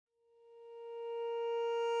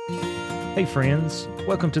Hey friends,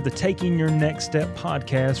 welcome to the Taking Your Next Step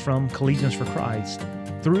podcast from Collegians for Christ.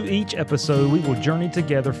 Through each episode, we will journey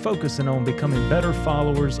together focusing on becoming better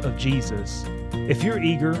followers of Jesus. If you're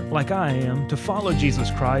eager, like I am, to follow Jesus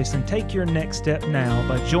Christ and take your next step now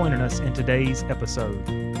by joining us in today's episode.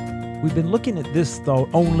 We've been looking at this thought,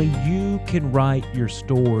 only you can write your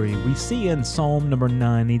story. We see in Psalm number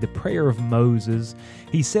 90, the prayer of Moses.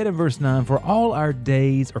 He said in verse 9, "For all our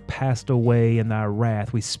days are passed away in thy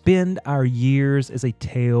wrath. We spend our years as a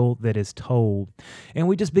tale that is told." And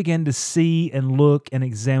we just begin to see and look and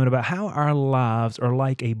examine about how our lives are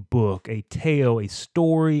like a book, a tale, a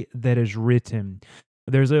story that is written.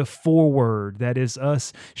 There's a foreword that is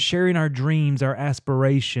us sharing our dreams, our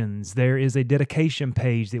aspirations. There is a dedication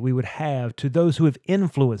page that we would have to those who have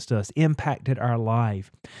influenced us, impacted our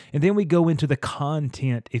life. And then we go into the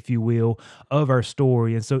content, if you will, of our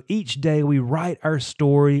story. And so each day we write our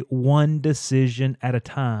story one decision at a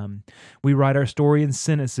time. We write our story in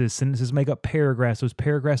sentences. Sentences make up paragraphs. Those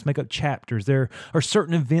paragraphs make up chapters. There are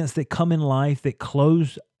certain events that come in life that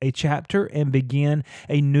close a chapter and begin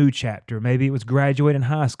a new chapter. Maybe it was graduating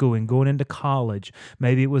high school and going into college.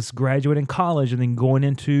 Maybe it was graduating college and then going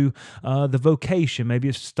into the vocation. Maybe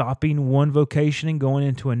it's stopping one vocation and going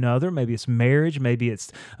into another. Maybe it's marriage. Maybe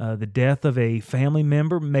it's the death of a family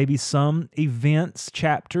member. Maybe some events,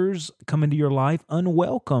 chapters come into your life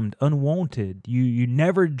unwelcomed, unwanted. You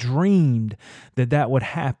never dreamed that would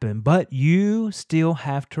happen, but you still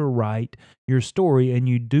have to write your story, and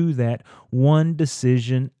you do that one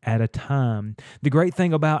decision at a time. The great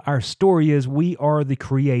thing about our story is we are the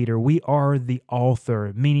creator. We are the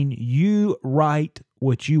author, meaning you write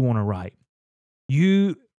what you want to write.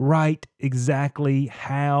 You write exactly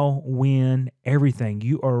how, when, everything.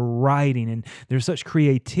 You are writing, and there's such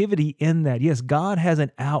creativity in that. Yes, God has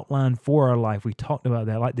an outline for our life. We talked about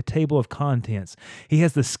that, like the table of contents. He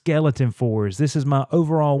has the skeleton for us. This is my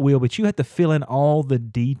overall will, but you have to fill in all the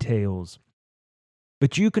details.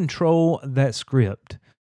 But you control that script.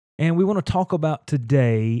 And we want to talk about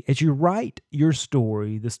today, as you write your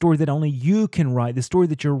story, the story that only you can write, the story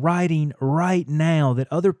that you're writing right now that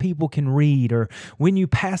other people can read, or when you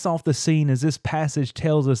pass off the scene, as this passage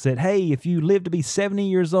tells us that, hey, if you live to be 70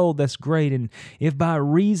 years old, that's great. And if by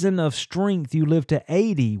reason of strength you live to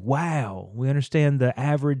 80, wow, we understand the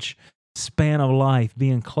average span of life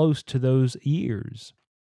being close to those years.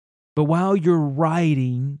 But while you're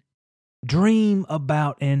writing, dream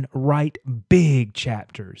about and write big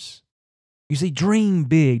chapters. You see, dream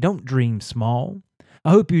big. Don't dream small.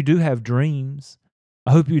 I hope you do have dreams.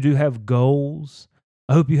 I hope you do have goals.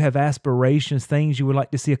 I hope you have aspirations, things you would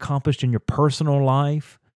like to see accomplished in your personal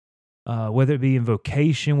life, whether it be in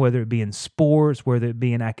vocation, whether it be in sports, whether it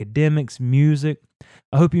be in academics, music.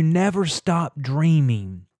 I hope you never stop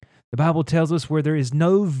dreaming. The Bible tells us where there is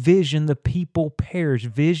no vision, the people perish.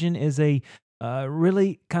 Vision is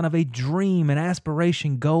really kind of a dream, an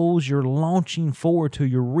aspiration, goals you're launching forward to,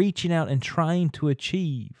 you're reaching out and trying to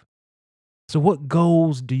achieve. So what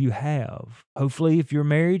goals do you have? Hopefully, if you're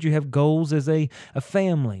married, you have goals as a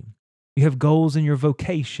family. You have goals in your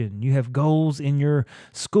vocation. You have goals in your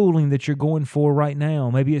schooling that you're going for right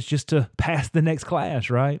now. Maybe it's just to pass the next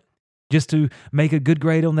class, right? Just to make a good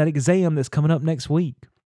grade on that exam that's coming up next week.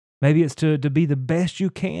 Maybe it's to be the best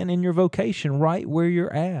you can in your vocation right where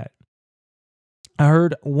you're at. I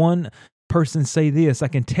heard one person say this: I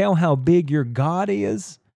can tell how big your God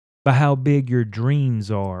is by how big your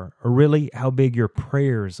dreams are, or really how big your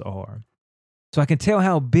prayers are. So I can tell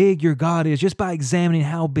how big your God is just by examining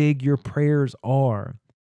how big your prayers are.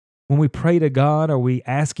 When we pray to God, are we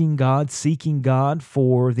asking God, seeking God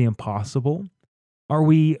for the impossible? Are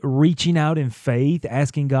we reaching out in faith,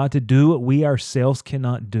 asking God to do what we ourselves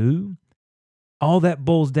cannot do? All that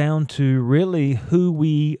boils down to really who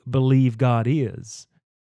we believe God is.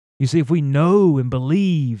 You see, if we know and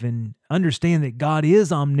believe and understand that God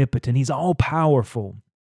is omnipotent, He's all-powerful,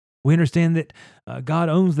 we understand that God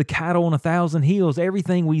owns the cattle on 1,000 hills.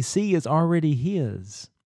 Everything we see is already His.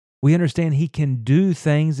 We understand He can do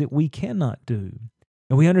things that we cannot do.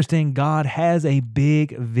 And we understand God has a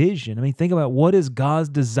big vision. I mean, think about what is God's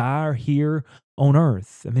desire here on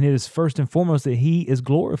earth. I mean, it is first and foremost that He is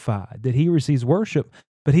glorified, that He receives worship,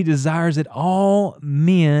 but He desires that all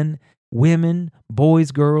men, women,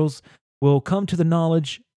 boys, girls will come to the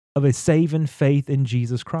knowledge of a saving faith in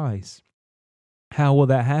Jesus Christ. How will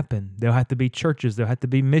that happen? There'll have to be churches. There'll have to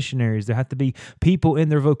be missionaries. There'll have to be people in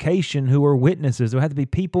their vocation who are witnesses. There'll have to be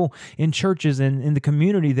people in churches and in the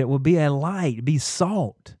community that will be a light, be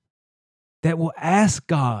salt, that will ask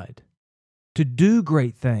God to do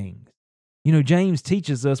great things. You know, James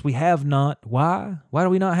teaches us we have not. Why? Why do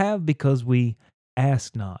we not have? Because we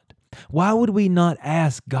ask not. Why would we not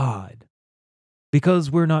ask God?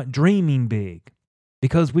 Because we're not dreaming big.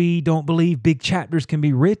 Because we don't believe big chapters can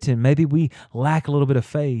be written. Maybe we lack a little bit of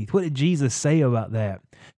faith. What did Jesus say about that?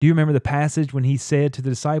 Do you remember the passage when he said to the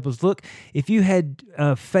disciples, look, if you had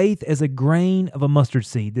faith as a grain of a mustard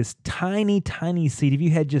seed, this tiny, tiny seed, if you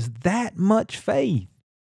had just that much faith,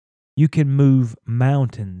 you can move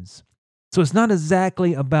mountains. So it's not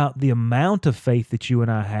exactly about the amount of faith that you and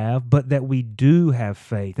I have, but that we do have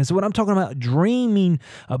faith. And so what I'm talking about dreaming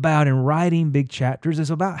about and writing big chapters is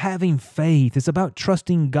about having faith. It's about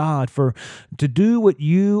trusting God to do what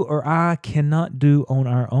you or I cannot do on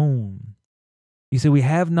our own. You see, we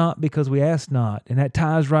have not because we ask not. And that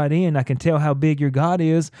ties right in. I can tell how big your God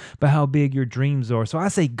is by how big your dreams are. So I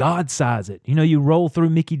say God size it. You know, you roll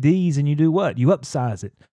through Mickey D's and you do what? You upsize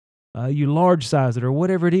it. You large size it or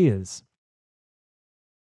whatever it is.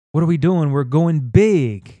 What are we doing? We're going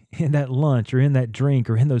big in that lunch or in that drink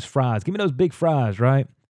or in those fries. Give me those big fries, right?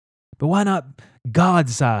 But why not God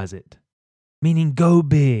size it? Meaning go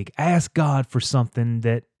big. Ask God for something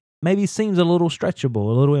that maybe seems a little stretchable,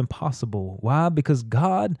 a little impossible. Why? Because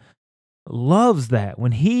God loves that.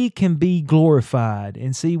 When He can be glorified.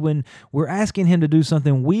 And see, when we're asking Him to do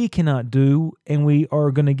something we cannot do and we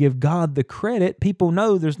are going to give God the credit, people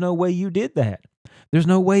know there's no way you did that. There's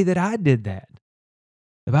no way that I did that.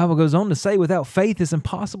 The Bible goes on to say without faith it's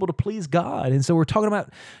impossible to please God. And so we're talking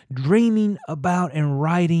about dreaming about and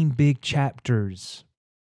writing big chapters.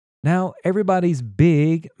 Now, everybody's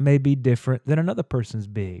big may be different than another person's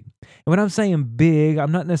big. And when I'm saying big,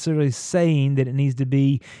 I'm not necessarily saying that it needs to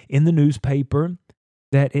be in the newspaper,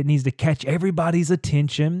 that it needs to catch everybody's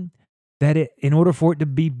attention, that in order for it to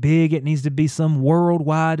be big, it needs to be some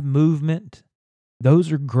worldwide movement.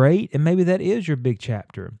 Those are great, and maybe that is your big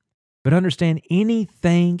chapter. But understand,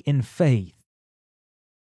 anything in faith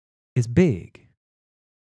is big.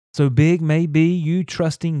 So big may be you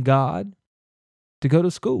trusting God to go to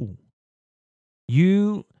school.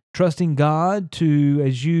 You trusting God to,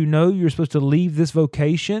 as you know, you're supposed to leave this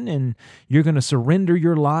vocation and you're going to surrender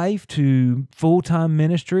your life to full-time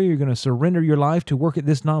ministry. You're going to surrender your life to work at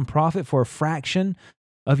this nonprofit for a fraction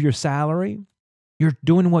of your salary. You're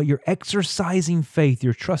doing what? You're exercising faith.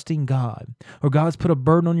 You're trusting God. Or God's put a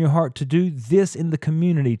burden on your heart to do this in the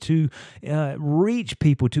community, to reach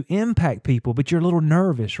people, to impact people, but you're a little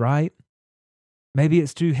nervous, right? Maybe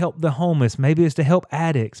it's to help the homeless. Maybe it's to help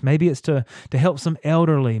addicts. Maybe it's to help some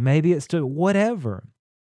elderly. Maybe it's to whatever.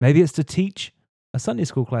 Maybe it's to teach a Sunday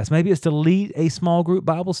school class. Maybe it's to lead a small group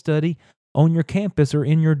Bible study on your campus or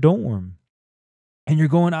in your dorm. And you're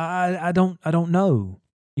going, I don't know.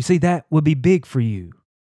 You see, that would be big for you.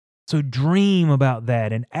 So dream about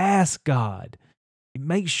that and ask God.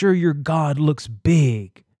 Make sure your God looks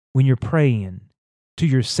big when you're praying to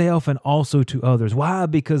yourself and also to others. Why?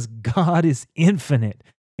 Because God is infinite.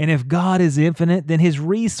 And if God is infinite, then His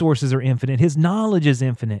resources are infinite. His knowledge is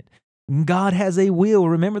infinite. God has a will.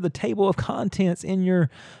 Remember, the table of contents in your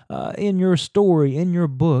story, in your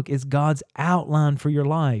book, is God's outline for your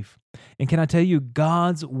life. And can I tell you,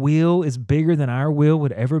 God's will is bigger than our will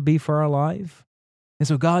would ever be for our life. And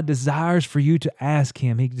so God desires for you to ask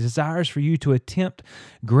Him. He desires for you to attempt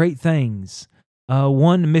great things.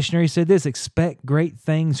 One missionary said this: expect great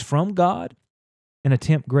things from God and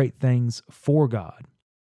attempt great things for God.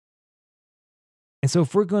 And so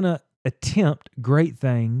if we're going to attempt great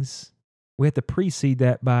things, we have to precede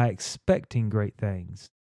that by expecting great things.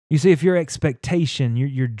 You see, if your expectation,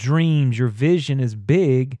 your dreams, your vision is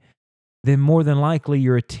big, then more than likely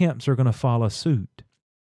your attempts are going to follow suit.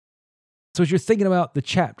 So as you're thinking about the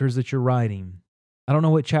chapters that you're writing, I don't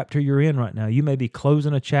know what chapter you're in right now. You may be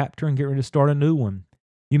closing a chapter and get ready to start a new one.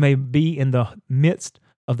 You may be in the midst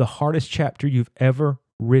of the hardest chapter you've ever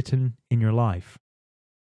written in your life.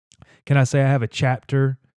 Can I say I have a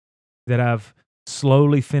chapter that I've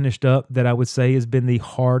slowly finished up that I would say has been the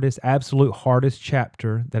hardest, absolute hardest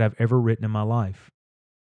chapter that I've ever written in my life?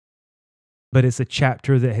 But it's a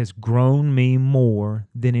chapter that has grown me more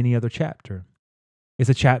than any other chapter. It's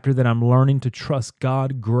a chapter that I'm learning to trust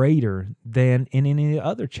God greater than in any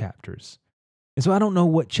other chapters. And so I don't know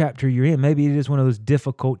what chapter you're in. Maybe it is one of those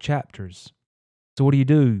difficult chapters. So what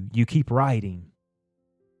do? You keep writing.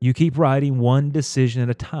 You keep writing one decision at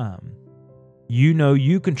a time. You know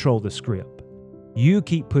you control the script. You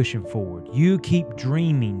keep pushing forward. You keep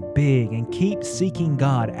dreaming big and keep seeking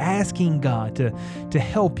God, asking God to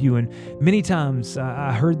help you. And many times,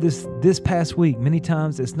 I heard this past week, many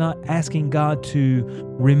times it's not asking God to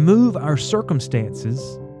remove our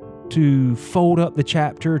circumstances, to fold up the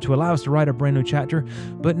chapter, to allow us to write a brand new chapter,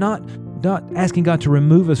 but not not asking God to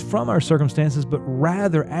remove us from our circumstances, but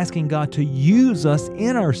rather asking God to use us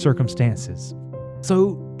in our circumstances.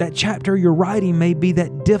 So that chapter you're writing may be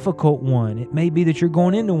that difficult one. It may be that you're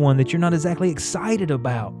going into one that you're not exactly excited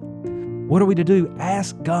about. What are we to do?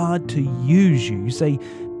 Ask God to use you. You say,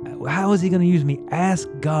 how is he going to use me? Ask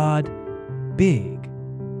God big,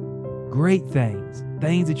 great things.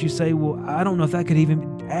 Things that you say, well, I don't know if that could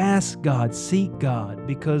even ask God, seek God,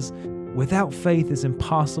 because without faith it's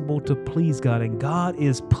impossible to please God. And God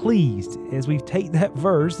is pleased. As we take that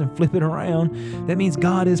verse and flip it around, that means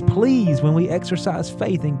God is pleased when we exercise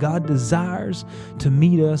faith, and God desires to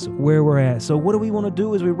meet us where we're at. So what do we want to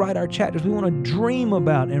do as we write our chapters? We want to dream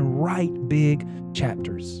about and write big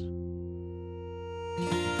chapters.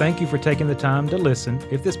 Thank you for taking the time to listen.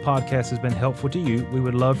 If this podcast has been helpful to you, we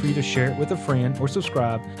would love for you to share it with a friend or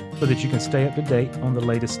subscribe so that you can stay up to date on the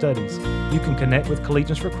latest studies. You can connect with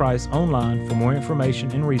Collegians for Christ online for more information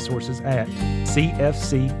and resources at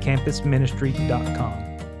cfccampusministry.com.